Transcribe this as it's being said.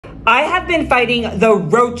I have been fighting the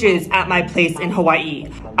roaches at my place in Hawaii.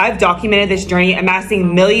 I've documented this journey,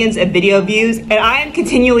 amassing millions of video views, and I am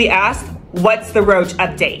continually asked, what's the roach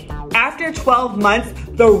update? After 12 months,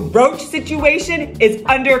 the roach situation is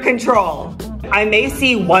under control. I may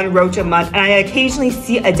see one roach a month, and I occasionally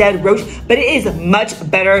see a dead roach, but it is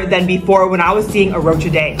much better than before when I was seeing a roach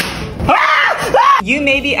a day. You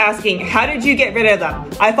may be asking, how did you get rid of them?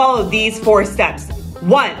 I follow these 4 steps.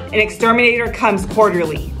 1, an exterminator comes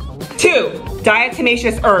quarterly. 2,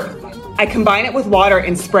 diatomaceous earth. I combine it with water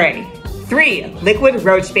and spray. 3, liquid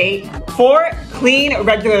roach bait. 4, clean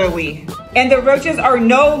regularly. And the roaches are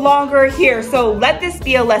no longer here, so let this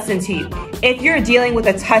be a lesson to you. If you're dealing with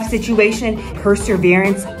a tough situation,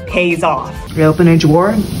 perseverance pays off. We open a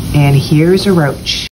drawer, and here's a roach.